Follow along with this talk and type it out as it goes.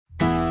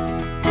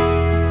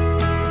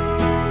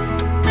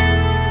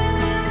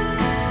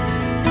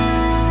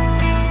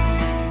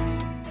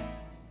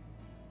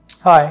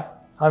Hi,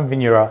 I'm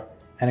Venura,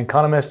 an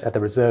economist at the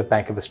Reserve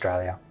Bank of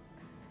Australia.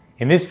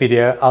 In this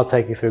video, I'll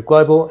take you through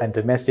global and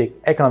domestic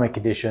economic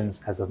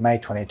conditions as of May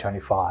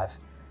 2025,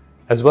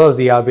 as well as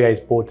the RBA's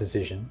board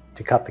decision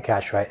to cut the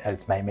cash rate at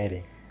its May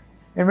meeting.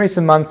 In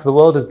recent months, the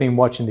world has been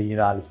watching the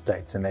United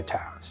States and their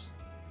tariffs.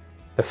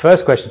 The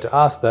first question to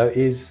ask, though,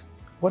 is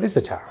what is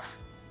a tariff?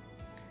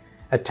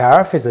 A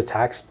tariff is a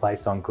tax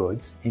placed on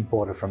goods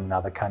imported from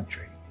another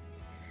country.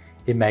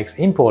 It makes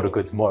imported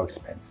goods more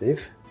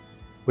expensive,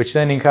 which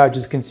then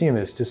encourages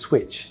consumers to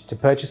switch to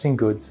purchasing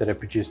goods that are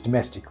produced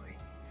domestically,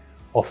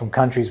 or from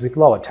countries with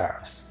lower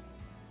tariffs.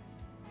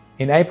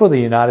 In April, the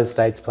United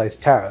States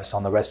placed tariffs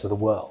on the rest of the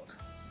world.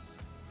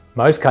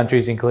 Most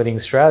countries, including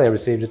Australia,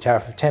 received a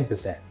tariff of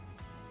 10%.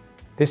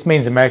 This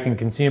means American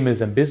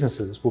consumers and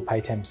businesses will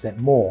pay 10%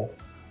 more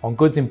on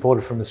goods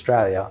imported from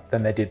Australia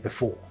than they did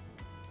before.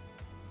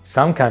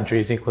 Some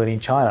countries, including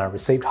China,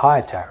 received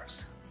higher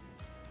tariffs.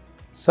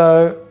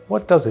 So,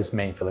 what does this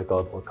mean for the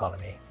global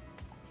economy?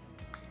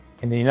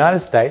 In the United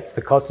States,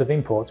 the cost of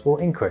imports will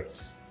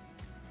increase.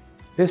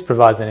 This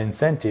provides an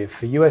incentive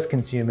for US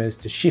consumers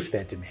to shift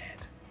their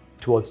demand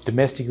towards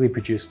domestically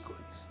produced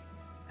goods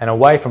and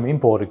away from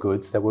imported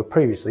goods that were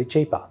previously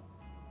cheaper.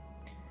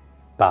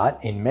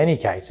 But in many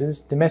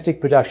cases,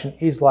 domestic production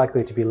is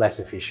likely to be less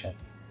efficient,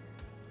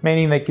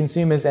 meaning that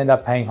consumers end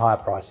up paying higher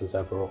prices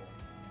overall.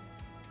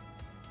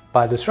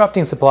 By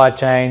disrupting supply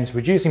chains,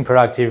 reducing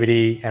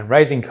productivity, and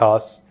raising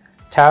costs,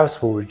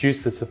 tariffs will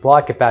reduce the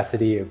supply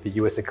capacity of the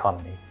US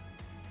economy.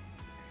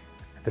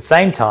 At the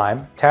same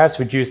time, tariffs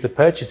reduce the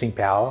purchasing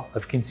power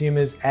of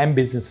consumers and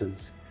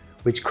businesses,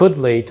 which could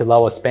lead to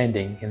lower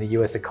spending in the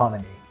US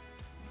economy.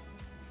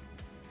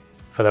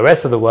 For the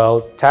rest of the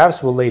world,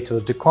 tariffs will lead to a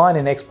decline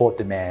in export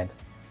demand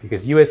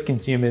because US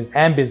consumers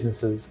and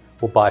businesses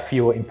will buy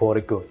fewer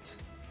imported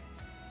goods.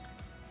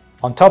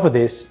 On top of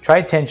this,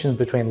 trade tensions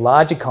between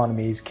large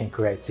economies can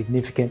create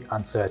significant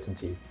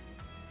uncertainty.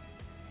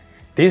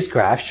 This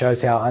graph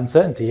shows how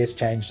uncertainty has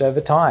changed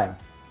over time.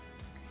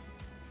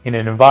 In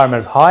an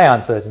environment of high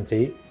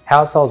uncertainty,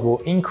 households will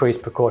increase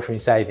precautionary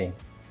saving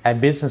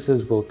and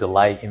businesses will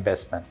delay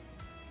investment.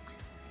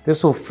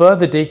 This will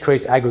further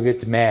decrease aggregate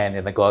demand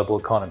in the global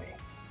economy.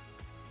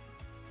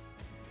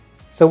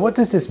 So what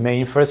does this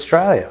mean for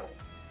Australia?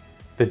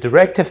 The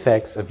direct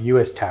effects of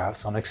US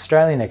tariffs on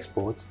Australian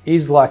exports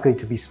is likely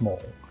to be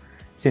small,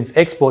 since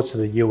exports to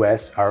the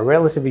US are a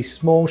relatively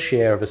small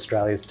share of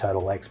Australia's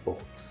total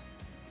exports.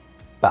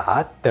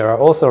 But there are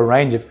also a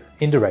range of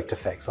indirect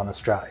effects on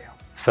Australia.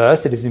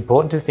 First, it is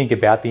important to think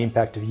about the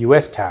impact of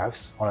US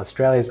tariffs on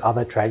Australia's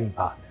other trading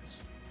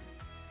partners.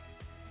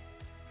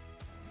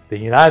 The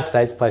United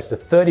States placed a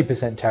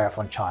 30% tariff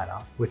on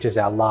China, which is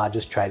our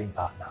largest trading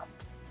partner.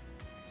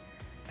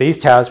 These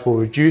tariffs will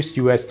reduce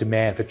US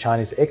demand for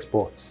Chinese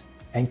exports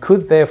and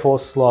could therefore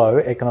slow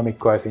economic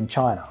growth in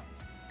China.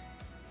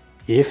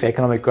 If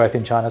economic growth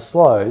in China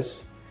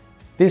slows,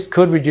 this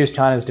could reduce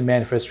China's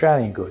demand for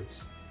Australian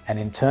goods and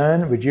in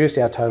turn reduce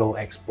our total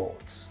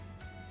exports.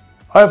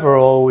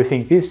 Overall, we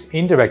think this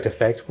indirect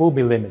effect will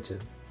be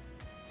limited.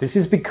 This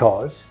is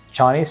because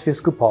Chinese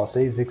fiscal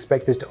policy is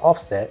expected to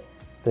offset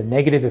the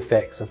negative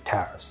effects of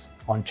tariffs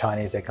on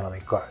Chinese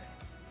economic growth.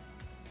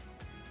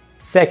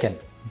 Second,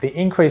 the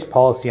increased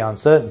policy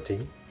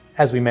uncertainty,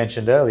 as we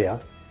mentioned earlier,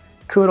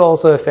 could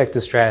also affect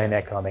Australian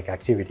economic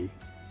activity.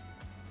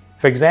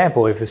 For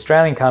example, if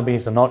Australian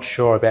companies are not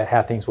sure about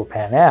how things will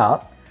pan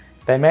out,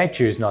 they may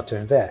choose not to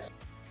invest.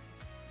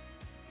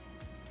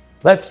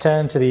 Let's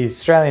turn to the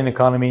Australian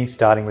economy,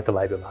 starting with the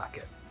labour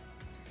market.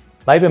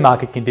 Labour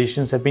market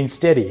conditions have been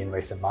steady in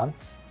recent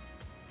months.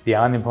 The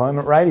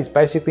unemployment rate is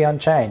basically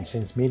unchanged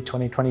since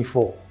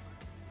mid-2024,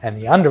 and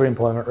the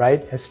underemployment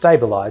rate has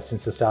stabilised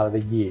since the start of the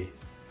year,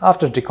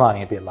 after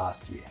declining a bit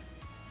last year.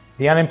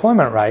 The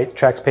unemployment rate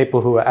tracks people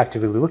who are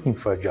actively looking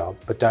for a job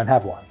but don't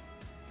have one.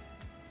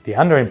 The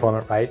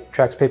underemployment rate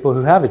tracks people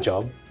who have a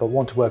job but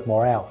want to work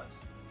more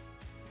hours.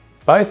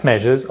 Both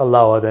measures are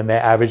lower than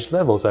their average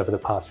levels over the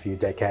past few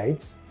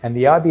decades, and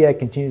the RBA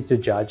continues to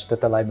judge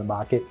that the labour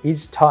market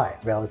is tight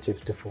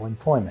relative to full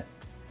employment.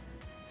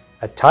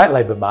 A tight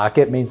labour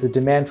market means the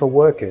demand for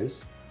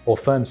workers, or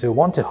firms who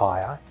want to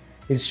hire,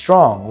 is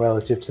strong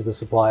relative to the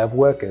supply of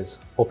workers,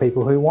 or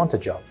people who want a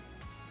job.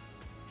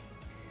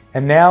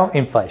 And now,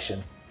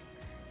 inflation.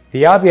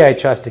 The RBA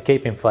tries to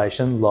keep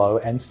inflation low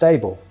and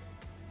stable.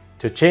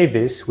 To achieve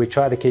this, we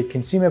try to keep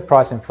consumer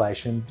price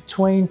inflation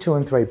between 2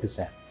 and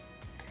 3%.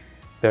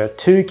 There are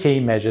two key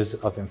measures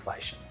of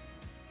inflation.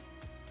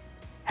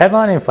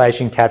 Headline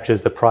inflation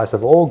captures the price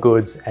of all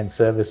goods and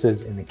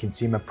services in the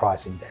Consumer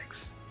Price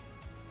Index.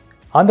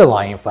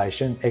 Underlying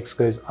inflation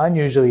excludes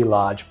unusually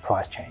large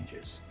price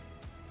changes.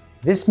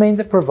 This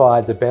means it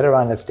provides a better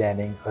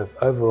understanding of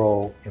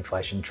overall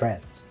inflation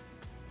trends.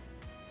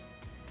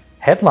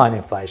 Headline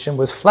inflation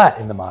was flat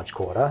in the March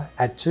quarter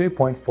at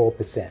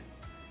 2.4%,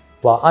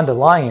 while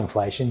underlying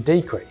inflation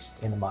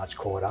decreased in the March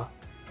quarter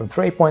from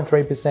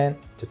 3.3%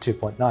 to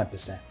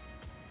 2.9%.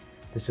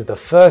 This is the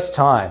first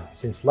time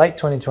since late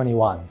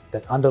 2021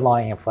 that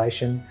underlying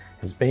inflation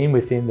has been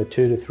within the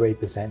 2 to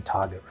 3%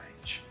 target range.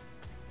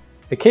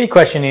 The key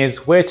question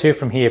is, where to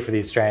from here for the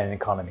Australian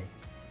economy?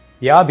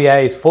 The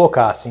RBA is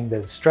forecasting that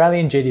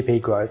Australian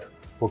GDP growth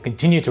will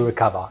continue to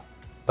recover,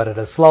 but at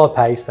a slower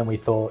pace than we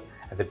thought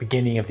at the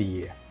beginning of the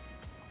year.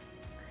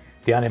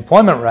 The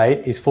unemployment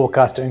rate is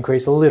forecast to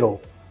increase a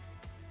little,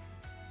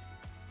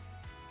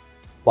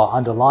 while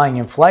underlying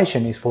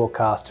inflation is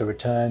forecast to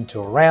return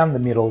to around the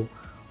middle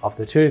of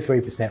the 2 to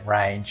 3%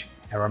 range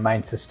and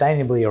remain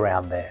sustainably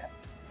around there.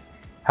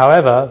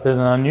 However, there's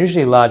an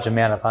unusually large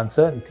amount of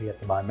uncertainty at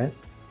the moment,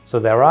 so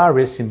there are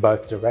risks in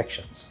both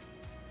directions.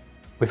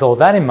 With all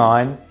that in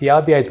mind, the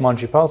RBA's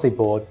Monetary Policy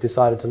Board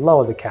decided to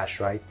lower the cash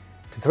rate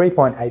to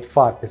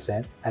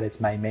 3.85% at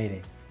its May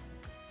meeting.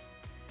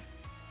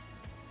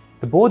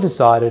 The board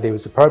decided it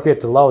was appropriate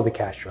to lower the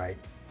cash rate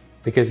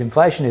because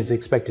inflation is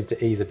expected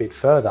to ease a bit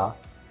further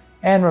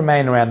and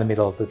remain around the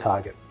middle of the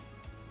target.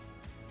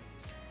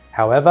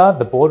 However,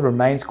 the board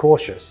remains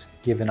cautious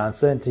given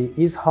uncertainty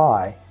is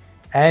high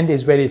and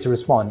is ready to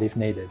respond if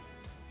needed.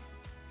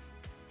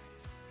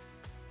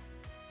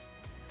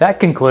 That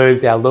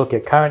concludes our look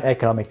at current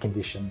economic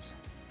conditions.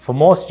 For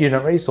more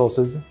student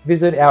resources,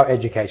 visit our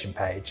education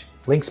page,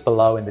 links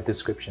below in the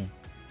description.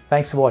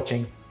 Thanks for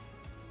watching.